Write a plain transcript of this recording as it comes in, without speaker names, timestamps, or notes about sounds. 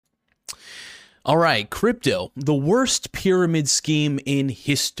All right, crypto, the worst pyramid scheme in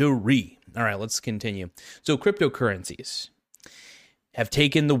history. All right, let's continue. So cryptocurrencies have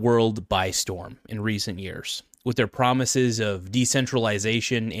taken the world by storm in recent years with their promises of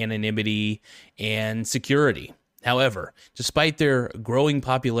decentralization, anonymity, and security. However, despite their growing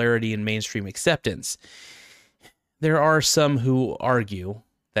popularity and mainstream acceptance, there are some who argue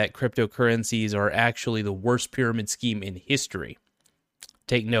that cryptocurrencies are actually the worst pyramid scheme in history.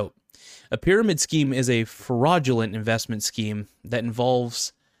 Take note. A pyramid scheme is a fraudulent investment scheme that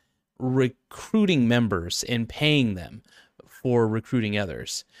involves recruiting members and paying them for recruiting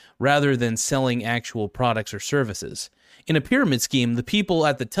others, rather than selling actual products or services. In a pyramid scheme, the people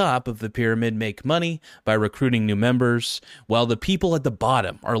at the top of the pyramid make money by recruiting new members, while the people at the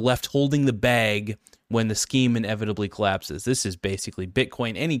bottom are left holding the bag when the scheme inevitably collapses. This is basically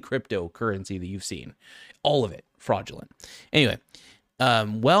Bitcoin, any cryptocurrency that you've seen. All of it fraudulent. Anyway,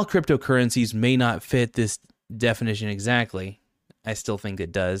 while cryptocurrencies may not fit this definition exactly, I still think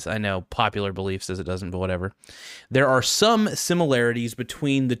it does. I know popular belief says it doesn't, but whatever. There are some similarities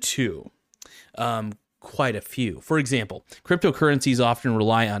between the two. Quite a few. For example, cryptocurrencies often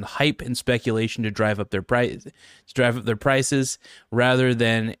rely on hype and speculation to drive up their prices, rather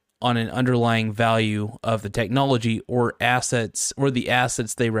than on an underlying value of the technology or assets or the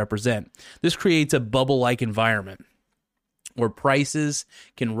assets they represent. This creates a bubble-like environment where prices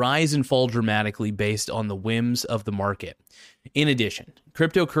can rise and fall dramatically based on the whims of the market. In addition,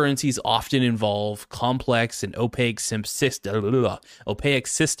 cryptocurrencies often involve complex and opaque systems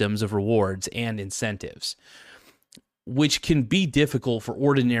of rewards and incentives, which can be difficult for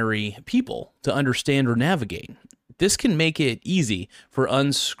ordinary people to understand or navigate. This can make it easy for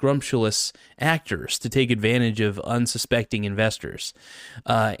unscrupulous actors to take advantage of unsuspecting investors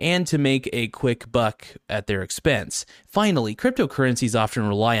and to make a quick buck at their expense. Finally, cryptocurrencies often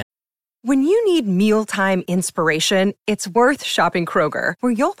rely on When you need mealtime inspiration, it's worth shopping Kroger,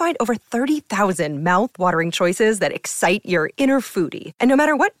 where you'll find over 30,000 mouth-watering choices that excite your inner foodie. And no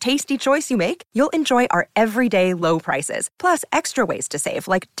matter what tasty choice you make, you'll enjoy our everyday low prices, plus extra ways to save,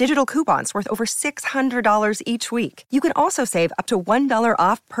 like digital coupons worth over $600 each week. You can also save up to $1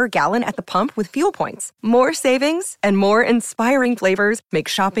 off per gallon at the pump with fuel points. More savings and more inspiring flavors make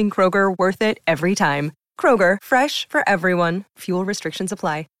shopping Kroger worth it every time. Kroger, fresh for everyone. Fuel restrictions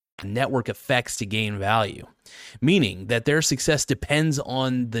apply. network effects to gain value, meaning that their success depends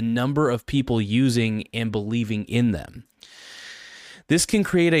on the number of people using and believing in them. This can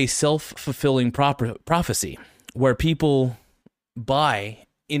create a self-fulfilling prophecy where people buy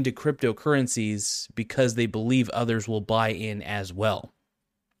into cryptocurrencies because they believe others will buy in as well,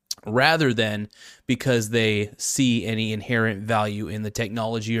 rather than because they see any inherent value in the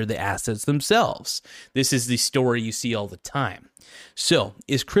technology or the assets themselves. This is the story you see all the time. So,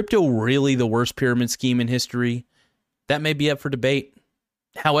 is crypto really the worst pyramid scheme in history? That may be up for debate.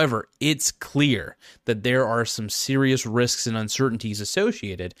 However, it's clear that there are some serious risks and uncertainties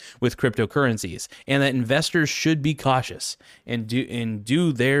associated with cryptocurrencies, and that investors should be cautious and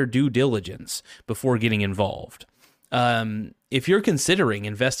do their due diligence before getting involved. If you're considering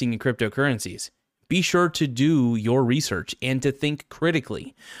investing in cryptocurrencies, be sure to do your research and to think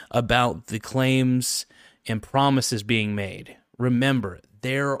critically about the claims and promises being made. Remember,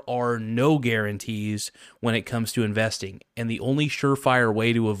 there are no guarantees when it comes to investing, and the only surefire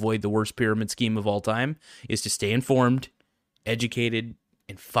way to avoid the worst pyramid scheme of all time is to stay informed, educated,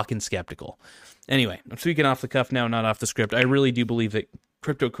 and fucking skeptical. Anyway, I'm speaking off the cuff now, not off the script. I really do believe that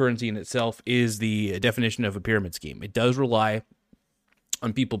cryptocurrency in itself is the definition of a pyramid scheme. It does rely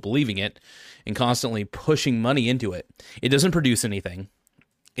on people believing it and constantly pushing money into it. It doesn't produce anything.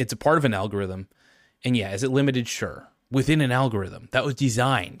 It's a part of an algorithm. And yeah, is it limited? Sure. Within an algorithm that was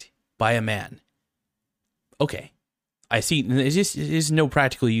designed by a man. Okay. I see. There's no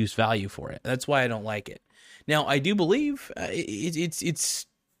practical use value for it. That's why I don't like it. Now, I do believe it's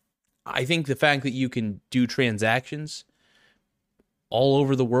I think the fact that you can do transactions all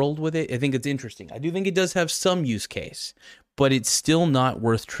over the world with it, I think it's interesting. I do think it does have some use case, but it's still not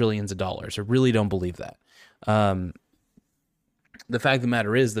worth trillions of dollars. I really don't believe that. The fact of the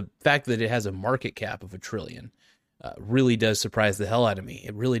matter is, the fact that it has a market cap of $1 trillion really does surprise the hell out of me.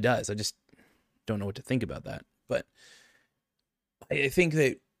 It really does. I just don't know what to think about that. But I think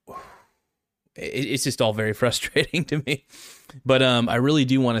that it's just all very frustrating to me. But I really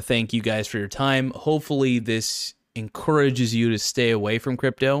do want to thank you guys for your time. Hopefully this encourages you to stay away from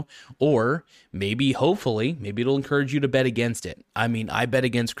crypto, or maybe, hopefully, maybe it'll encourage you to bet against it. I mean, I bet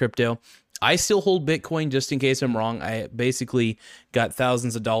against crypto. I still hold Bitcoin just in case I'm wrong. I basically got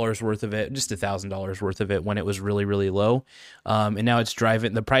thousands of dollars worth of it, just $1,000 worth of it when it was really, really low. And now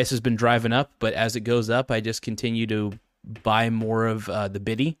the price has been driving up, but as it goes up, I just continue to buy more of the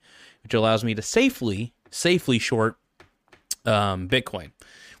Biddy, which allows me to safely short Bitcoin,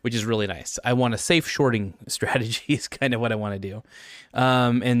 which is really nice. I want a safe shorting strategy is kind of what I want to do.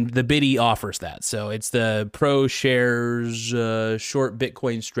 And the Biddy offers that. So it's the Pro Shares Short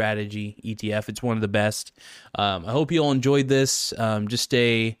Bitcoin Strategy ETF. It's one of the best. I hope you all enjoyed this. Just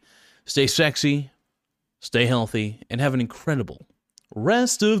stay sexy, stay healthy, and have an incredible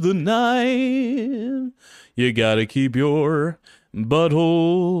rest of the night. You gotta keep your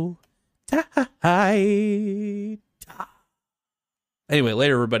butthole tight. Anyway,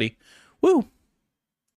 later, everybody. Woo!